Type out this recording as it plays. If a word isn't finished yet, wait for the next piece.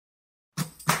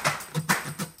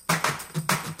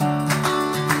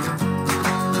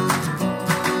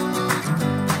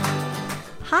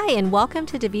and welcome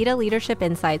to DaVita Leadership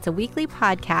Insights, a weekly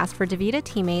podcast for DaVita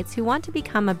teammates who want to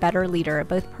become a better leader,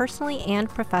 both personally and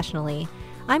professionally.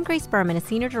 I'm Grace Berman, a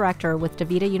Senior Director with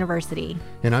DaVita University.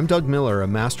 And I'm Doug Miller, a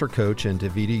Master Coach and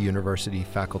DaVita University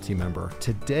faculty member.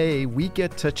 Today, we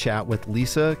get to chat with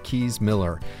Lisa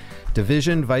Keys-Miller,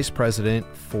 Division Vice President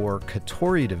for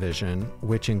Katori Division,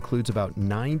 which includes about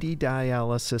 90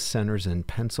 dialysis centers in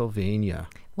Pennsylvania.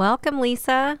 Welcome,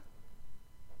 Lisa.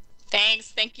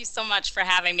 Thanks. Thank you so much for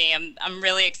having me. I'm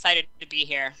really excited to be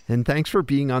here. And thanks for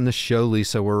being on the show,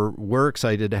 Lisa. We're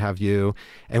excited to have you.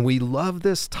 And we love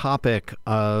this topic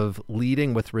of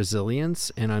leading with resilience.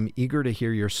 And I'm eager to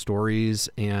hear your stories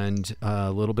and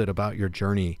a little bit about your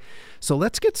journey. So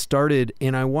let's get started.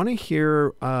 And I want to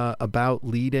hear about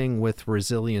leading with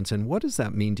resilience. And what does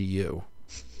that mean to you?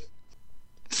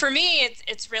 For me,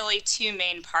 it's really two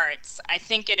main parts. I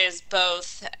think it is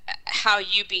both how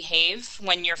you behave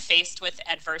when you're faced with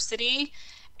adversity,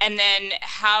 and then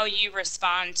how you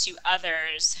respond to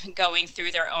others going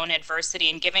through their own adversity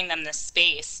and giving them the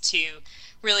space to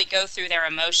really go through their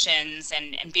emotions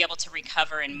and be able to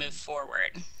recover and move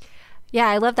forward. Yeah,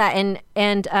 I love that.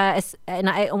 And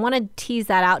I want to tease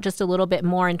that out just a little bit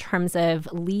more in terms of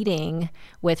leading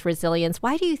with resilience.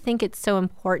 Why do you think it's so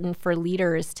important for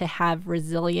leaders to have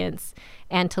resilience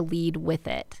and to lead with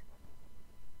it?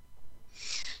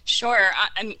 Sure.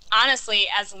 I mean, honestly,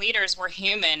 as leaders, we're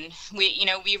human.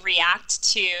 We react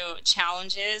to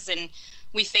challenges, and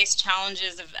we face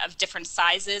challenges of different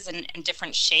sizes and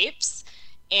different shapes.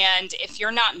 And if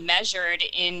you're not measured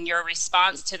in your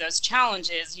response to those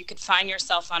challenges, you could find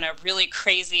yourself on a really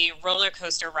crazy roller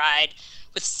coaster ride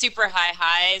with super high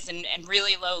highs and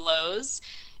really low lows.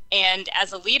 And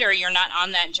as a leader, you're not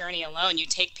on that journey alone. You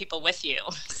take people with you.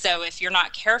 So if you're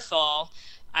not careful,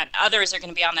 others are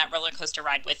going to be on that roller coaster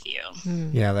ride with you.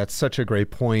 Yeah, that's such a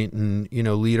great point. And,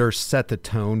 leaders set the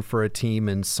tone for a team.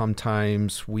 And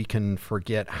sometimes we can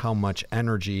forget how much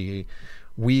energy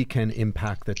we can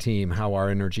impact the team, how our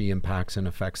energy impacts and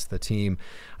affects the team.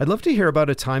 I'd love to hear about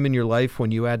a time in your life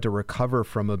when you had to recover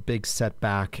from a big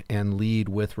setback and lead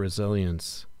with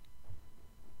resilience.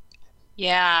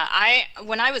 Yeah,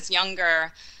 when I was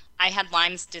younger, I had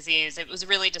Lyme's disease. It was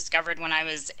really discovered when I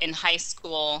was in high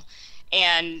school,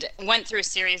 and went through a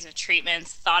series of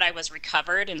treatments, thought I was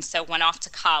recovered, and so went off to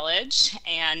college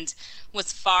and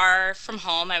was far from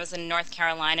home. I was in North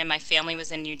Carolina, my family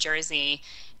was in New Jersey.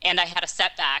 And I had a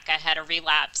setback. I had a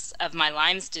relapse of my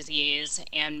Lyme's disease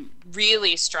and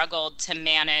really struggled to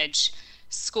manage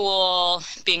school,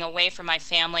 being away from my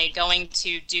family, going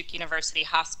to Duke University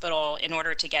Hospital in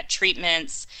order to get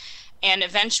treatments, and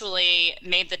eventually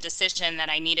made the decision that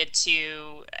I needed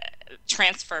to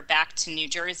transfer back to New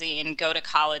Jersey and go to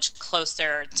college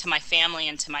closer to my family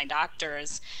and to my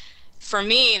doctors. For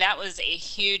me, that was a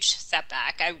huge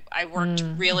setback. I worked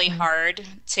really hard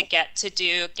to get to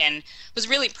Duke and was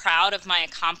really proud of my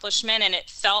accomplishment, and it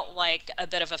felt like a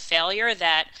bit of a failure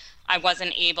that I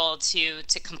wasn't able to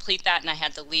complete that, and I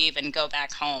had to leave and go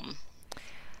back home.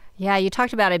 Yeah, you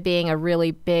talked about it being a really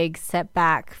big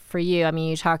setback for you. I mean,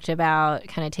 you talked about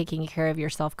kind of taking care of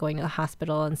yourself, going to the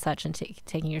hospital and such, and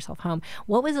taking yourself home.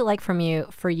 What was it like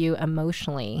for you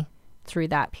emotionally through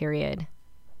that period?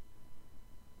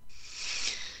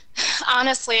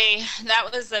 Honestly,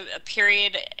 that was a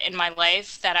period in my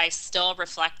life that I still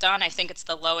reflect on. I think it's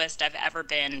the lowest I've ever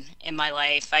been in my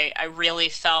life. I really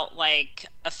felt like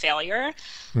a failure.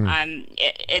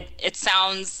 It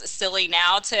sounds silly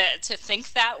now to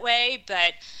think that way,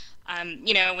 but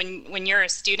when you're a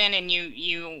student and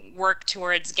you work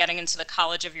towards getting into the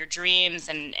college of your dreams,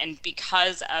 and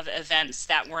because of events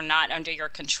that were not under your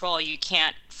control, you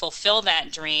can't fulfill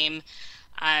that dream.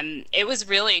 It was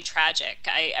really tragic.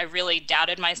 I really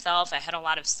doubted myself. I had a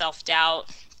lot of self-doubt.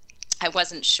 I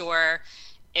wasn't sure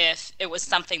if it was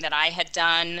something that I had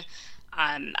done.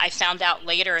 I found out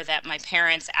later that my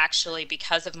parents actually,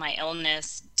 because of my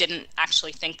illness, didn't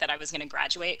actually think that I was going to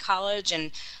graduate college.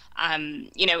 And,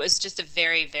 it was just a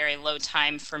very, very low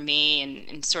time for me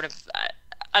and sort of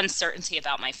uncertainty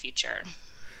about my future.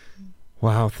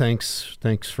 Wow. Thanks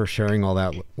for sharing all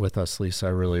that with us, Lisa. I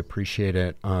really appreciate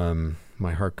it.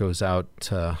 My heart goes out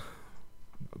to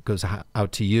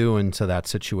you and to that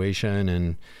situation,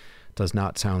 and does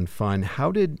not sound fun.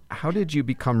 How did you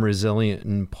become resilient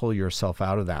and pull yourself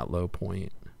out of that low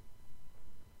point?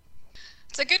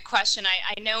 It's a good question.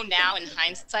 I know now in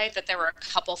hindsight that there were a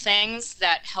couple things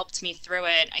that helped me through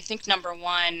it. I think number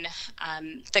one,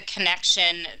 the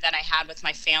connection that I had with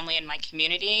my family and my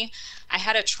community. I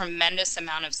had a tremendous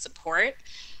amount of support.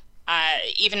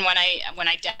 Even when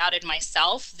I doubted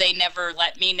myself, they never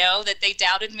let me know that they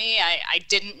doubted me. I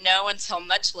didn't know until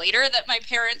much later that my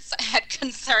parents had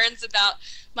concerns about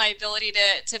my ability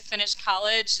to finish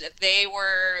college. They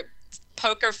were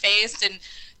poker faced and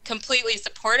completely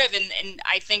supportive. And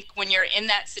I think when you're in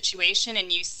that situation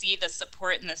and you see the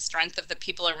support and the strength of the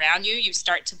people around you, you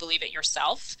start to believe it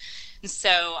yourself. And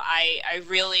so I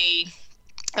really,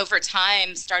 over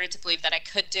time, started to believe that I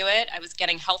could do it. I was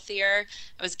getting healthier.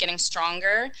 I was getting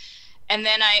stronger. And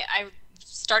then I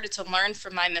started to learn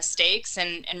from my mistakes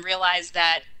and realize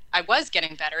that I was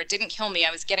getting better. It didn't kill me.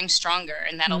 I was getting stronger.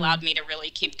 And that allowed me to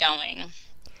really keep going.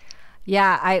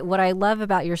 Yeah, what I love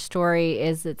about your story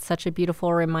is it's such a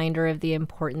beautiful reminder of the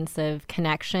importance of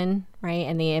connection, right?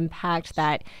 And the impact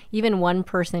that even one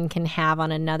person can have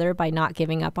on another by not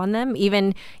giving up on them,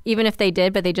 even if they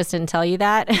did, but they just didn't tell you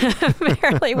that,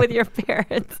 apparently with your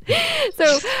parents.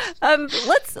 So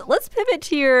let's pivot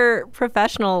to your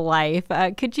professional life.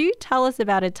 Could you tell us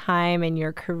about a time in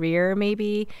your career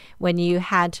maybe when you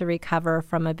had to recover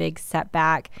from a big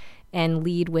setback and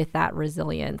lead with that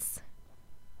resilience?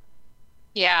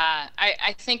 Yeah,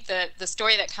 I think the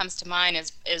story that comes to mind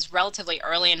is relatively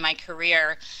early in my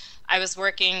career. I was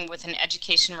working with an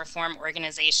education reform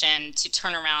organization to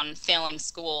turn around failing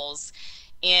schools.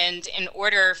 And in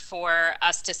order for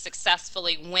us to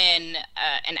successfully win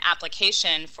an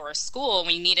application for a school,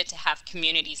 we needed to have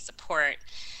community support.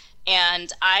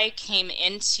 And I came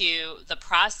into the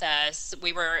process,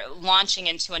 we were launching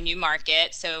into a new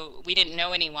market, so we didn't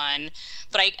know anyone,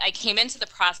 but I came into the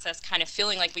process kind of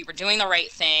feeling like we were doing the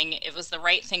right thing. It was the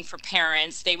right thing for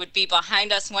parents. They would be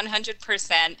behind us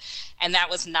 100%, and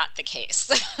that was not the case.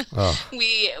 Oh.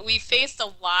 We faced a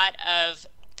lot of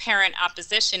parent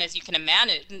opposition, as you can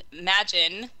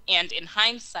imagine, and in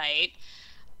hindsight,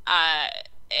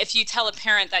 if you tell a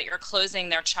parent that you're closing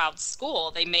their child's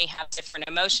school, they may have different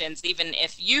emotions, even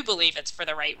if you believe it's for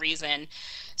the right reason.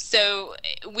 So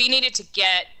we needed to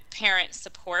get parent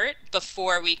support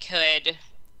before we could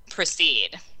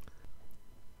proceed.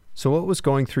 So what was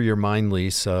going through your mind,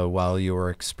 Lisa, while you were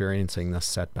experiencing this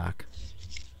setback?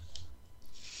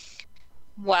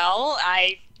 Well,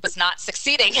 I was not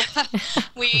succeeding.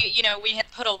 We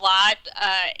had put a lot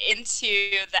into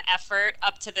the effort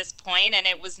up to this point, and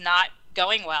it was not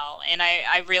going well. And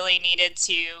I really needed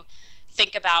to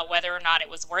think about whether or not it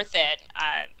was worth it.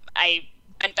 I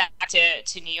went back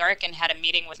to New York and had a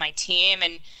meeting with my team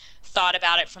and thought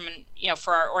about it from,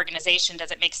 for our organization, does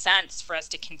it make sense for us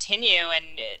to continue? And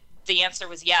the answer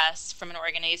was yes. From an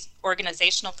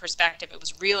organizational perspective, it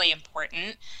was really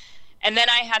important. And then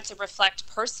I had to reflect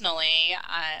personally.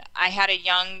 I had a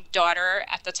young daughter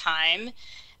at the time,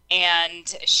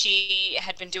 and she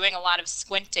had been doing a lot of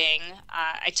squinting.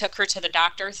 I took her to the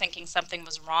doctor thinking something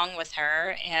was wrong with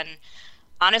her. And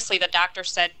honestly, the doctor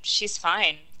said, she's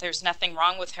fine. There's nothing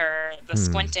wrong with her. The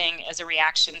squinting is a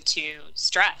reaction to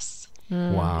stress.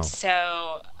 Wow.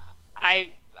 So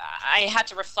I had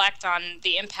to reflect on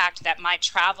the impact that my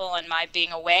travel and my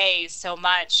being away so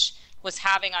much was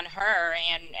having on her,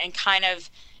 and kind of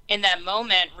in that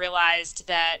moment realized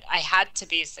that I had to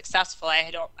be successful.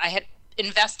 I had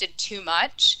invested too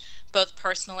much, both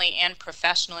personally and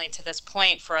professionally, to this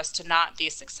point for us to not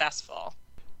be successful.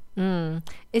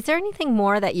 Is there anything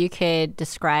more that you could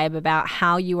describe about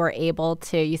how you were able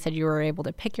to, you said you were able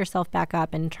to pick yourself back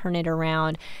up and turn it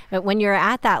around, but when you're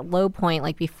at that low point,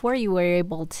 like before you were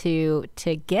able to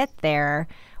get there,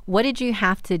 what did you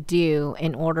have to do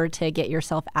in order to get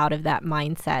yourself out of that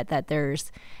mindset that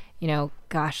there's,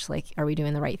 gosh, like, are we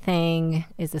doing the right thing?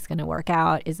 Is this going to work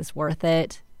out? Is this worth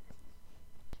it?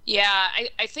 Yeah,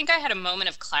 I think I had a moment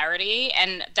of clarity,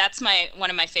 and that's one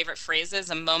of my favorite phrases,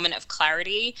 a moment of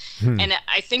clarity. And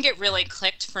I think it really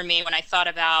clicked for me when I thought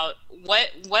about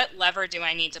what lever do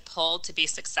I need to pull to be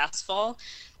successful.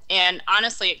 And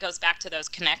honestly, it goes back to those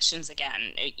connections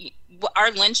again.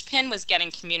 Our linchpin was getting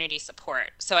community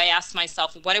support. So I asked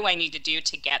myself, what do I need to do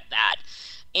to get that?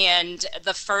 And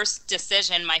the first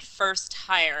decision, my first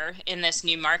hire in this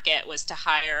new market, was to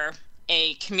hire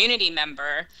a community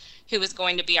member who was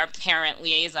going to be our parent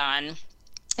liaison.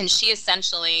 And she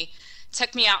essentially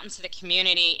took me out into the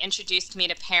community, introduced me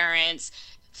to parents,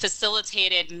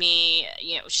 facilitated me,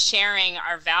 sharing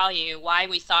our value, why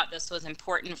we thought this was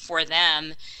important for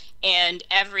them. And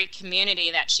every community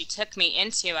that she took me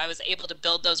into, I was able to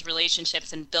build those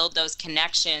relationships and build those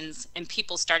connections, and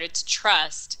people started to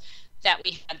trust that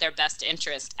we had their best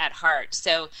interest at heart.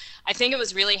 So I think it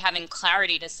was really having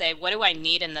clarity to say, what do I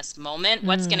need in this moment?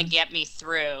 What's going to get me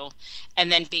through?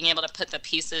 And then being able to put the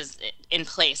pieces in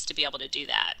place to be able to do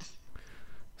that.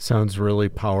 Sounds really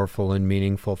powerful and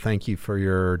meaningful. Thank you for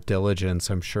your diligence.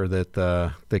 I'm sure that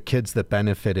the kids that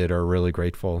benefited are really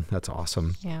grateful. That's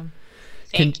awesome. Yeah.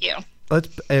 Thank you.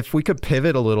 If we could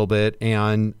pivot a little bit,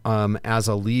 and as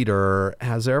a leader,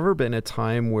 has there ever been a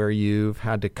time where you've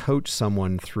had to coach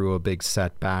someone through a big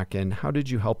setback, and how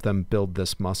did you help them build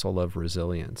this muscle of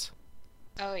resilience?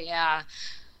 Oh, yeah.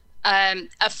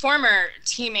 A former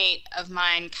teammate of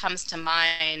mine comes to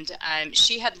mind.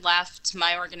 She had left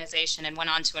my organization and went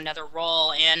on to another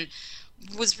role and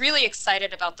was really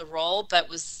excited about the role, but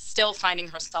was still finding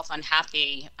herself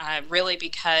unhappy, really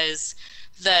because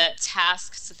the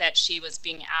tasks that she was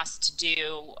being asked to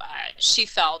do, she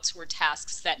felt were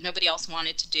tasks that nobody else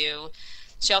wanted to do.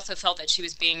 She also felt that she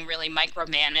was being really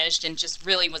micromanaged and just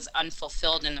really was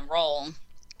unfulfilled in the role.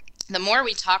 The more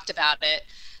we talked about it,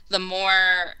 the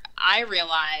more I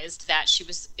realized that she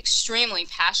was extremely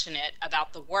passionate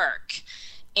about the work.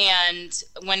 And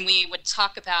when we would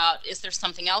talk about, is there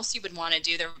something else you would want to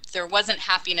do, there wasn't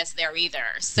happiness there either.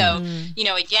 So,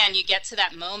 again, you get to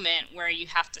that moment where you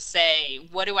have to say,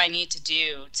 what do I need to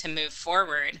do to move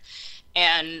forward?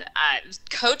 And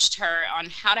coached her on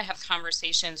how to have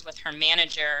conversations with her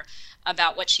manager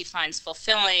about what she finds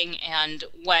fulfilling and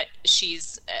what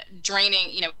she's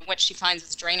draining, what she finds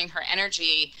is draining her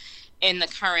energy in the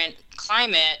current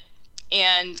climate,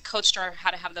 and coached her how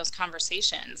to have those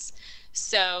conversations.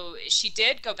 So she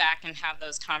did go back and have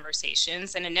those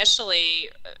conversations, and initially,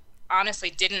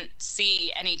 honestly, didn't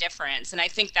see any difference. And I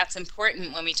think that's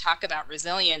important when we talk about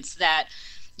resilience, that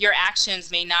your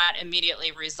actions may not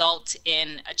immediately result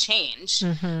in a change,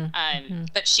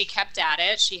 but she kept at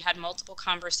it. She had multiple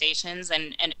conversations,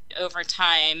 and over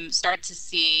time started to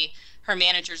see her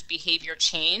manager's behavior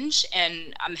change.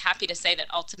 And I'm happy to say that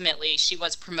ultimately she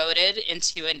was promoted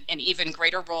into an even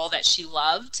greater role that she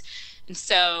loved. And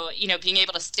so, being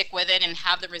able to stick with it and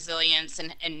have the resilience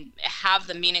and have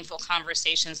the meaningful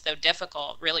conversations, though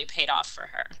difficult, really paid off for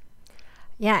her.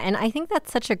 Yeah, and I think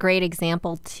that's such a great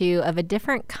example, too, of a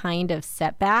different kind of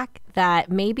setback that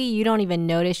maybe you don't even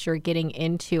notice you're getting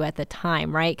into at the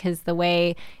time, right? Because the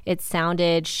way it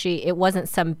sounded, it wasn't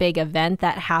some big event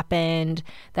that happened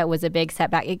that was a big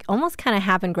setback. It almost kind of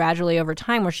happened gradually over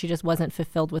time where she just wasn't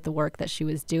fulfilled with the work that she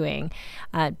was doing.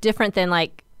 Different than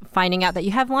like finding out that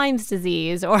you have Lyme's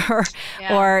disease or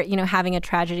having a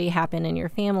tragedy happen in your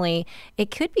family. It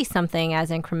could be something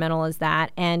as incremental as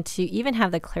that, and to even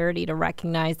have the clarity to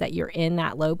recognize that you're in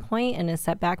that low point in a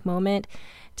setback moment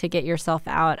to get yourself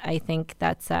out. I think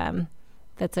that's a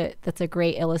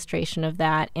great illustration of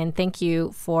that, and thank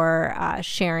you for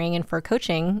sharing and for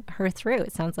coaching her through.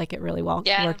 It sounds like it really worked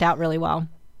out really well.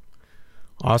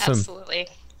 Awesome. Absolutely.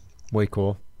 Way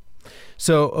cool.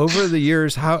 So over the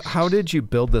years, how did you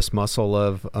build this muscle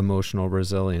of emotional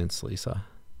resilience, Lisa?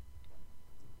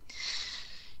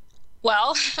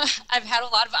 Well, I've had a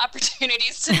lot of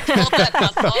opportunities to build that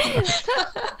muscle.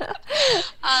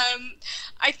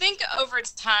 I think over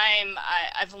time,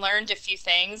 I've learned a few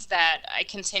things that I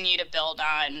continue to build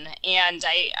on, and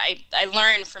I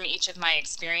learned from each of my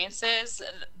experiences.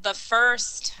 The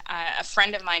first, a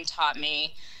friend of mine taught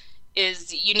me,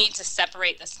 is you need to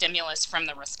separate the stimulus from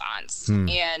the response.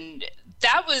 And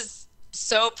that was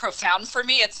so profound for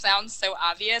me. It sounds so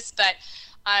obvious, but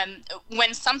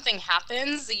when something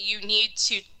happens, you need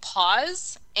to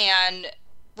pause and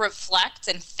reflect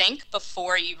and think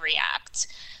before you react.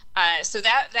 So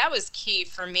that was key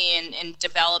for me in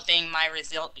developing my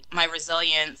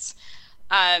resilience.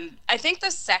 I think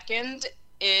the second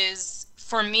is,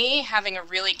 for me, having a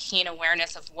really keen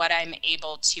awareness of what I'm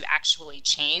able to actually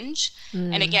change.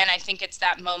 And again, I think it's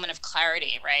that moment of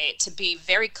clarity, right? To be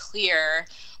very clear,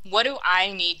 what do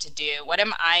I need to do? What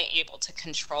am I able to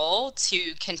control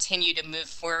to continue to move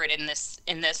forward in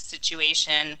this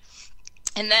situation?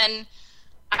 And then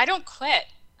I don't quit.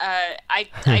 I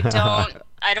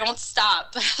don't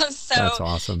stop. So that's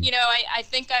awesome. I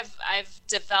think I've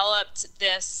developed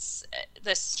this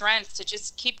strength to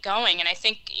just keep going. And I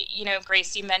think,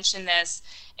 Grace, you mentioned this,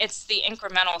 it's the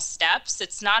incremental steps.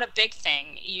 It's not a big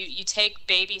thing. You take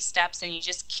baby steps and you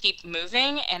just keep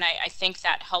moving. And I think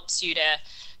that helps you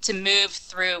to move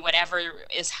through whatever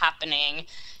is happening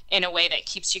in a way that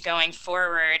keeps you going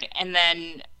forward. And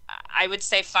then I would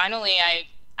say, finally,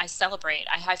 I celebrate.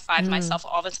 I high-five myself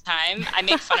all the time. I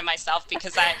make fun of myself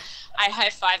because I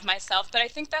high-five myself, but I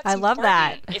think that's important.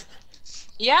 I love that.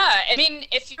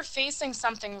 If you're facing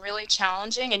something really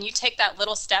challenging and you take that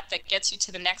little step that gets you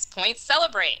to the next point,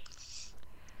 celebrate.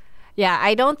 Yeah,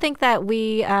 I don't think that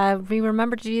we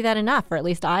remember to do that enough, or at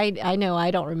least I know I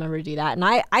don't remember to do that. And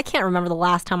I can't remember the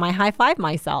last time I high-fived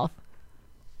myself.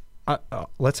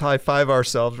 let's high five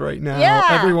ourselves right now. Yeah.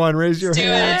 Everyone raise your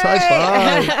hands. it.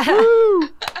 High five. Woo.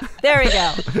 There we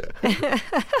go.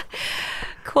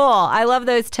 Cool. I love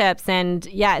those tips. And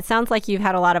yeah, it sounds like you've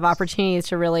had a lot of opportunities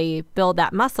to really build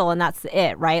that muscle, and that's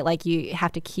it, right? Like you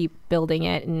have to keep building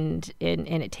it, and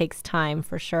it takes time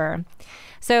for sure.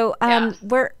 So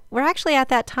we're actually at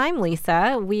that time,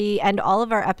 Lisa. We end all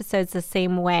of our episodes the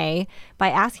same way by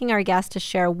asking our guests to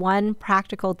share one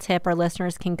practical tip our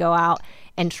listeners can go out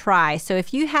and try. So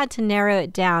if you had to narrow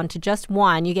it down to just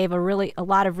one, you gave a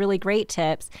lot of really great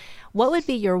tips. What would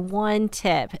be your one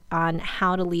tip on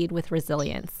how to lead with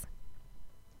resilience?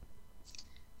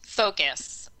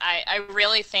 Focus. I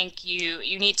really think you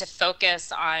need to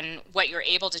focus on what you're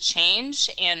able to change,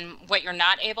 and what you're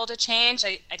not able to change,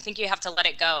 I think you have to let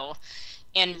it go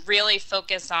and really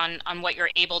focus on what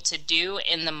you're able to do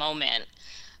in the moment.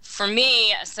 For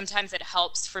me, sometimes it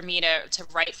helps for me to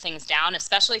write things down,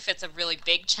 especially if it's a really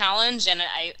big challenge and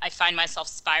I find myself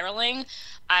spiraling.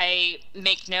 I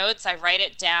make notes, I write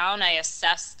it down, I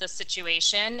assess the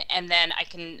situation, and then I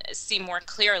can see more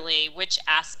clearly which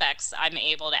aspects I'm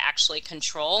able to actually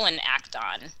control and act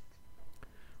on.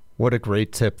 What a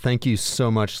great tip. Thank you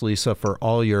so much, Lisa, for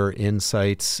all your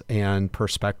insights and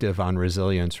perspective on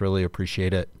resilience. Really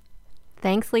appreciate it.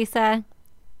 Thanks, Lisa.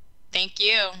 Thank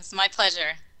you. It's my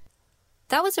pleasure.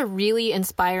 That was a really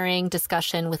inspiring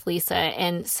discussion with Lisa,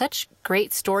 and such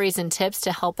great stories and tips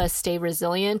to help us stay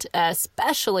resilient,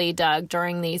 especially, Doug,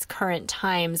 during these current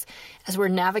times as we're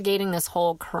navigating this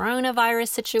whole coronavirus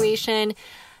situation.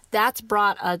 That's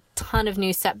brought a ton of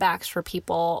new setbacks for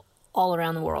people all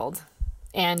around the world.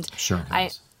 And sure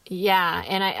I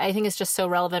think it's just so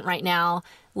relevant right now.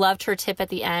 Loved her tip at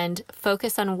the end.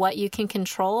 Focus on what you can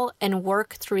control and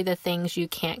work through the things you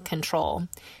can't control.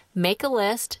 Make a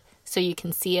list so you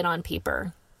can see it on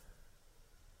paper.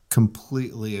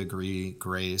 Completely agree,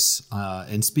 Grace.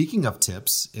 And speaking of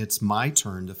tips, it's my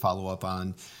turn to follow up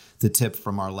on the tip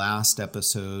from our last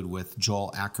episode with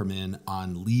Joel Ackerman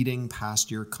on leading past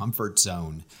your comfort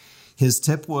zone. His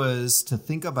tip was to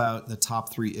think about the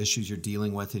top 3 issues you're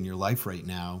dealing with in your life right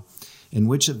now, and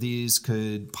which of these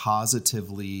could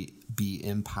positively be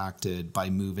impacted by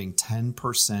moving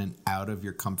 10% out of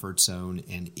your comfort zone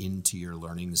and into your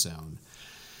learning zone.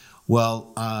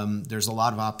 Well, there's a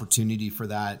lot of opportunity for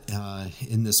that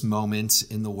in this moment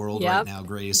in the world right now,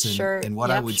 Grace. And what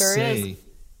I would say,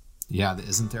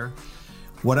 isn't there?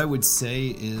 What I would say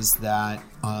is that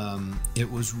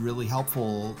it was really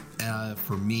helpful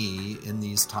for me in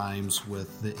these times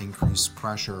with the increased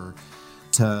pressure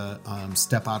to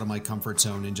step out of my comfort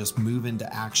zone and just move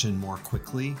into action more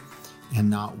quickly, and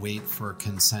not wait for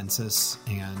consensus,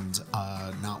 and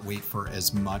not wait for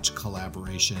as much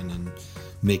collaboration and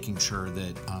making sure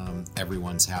that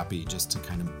everyone's happy, just to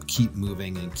kind of keep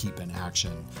moving and keep in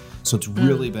action. So it's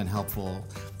really been helpful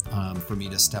for me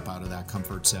to step out of that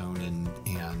comfort zone, and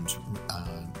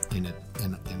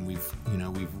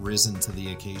we've risen to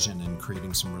the occasion and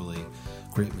creating some really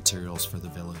great materials for the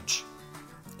village.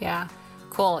 Yeah,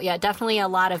 cool. Yeah, definitely a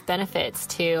lot of benefits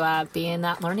to be in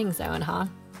that learning zone, huh?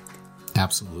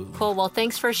 Absolutely. Cool. Well,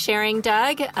 thanks for sharing,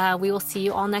 Doug. We will see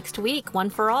you all next week. One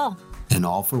for all. And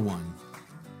all for one.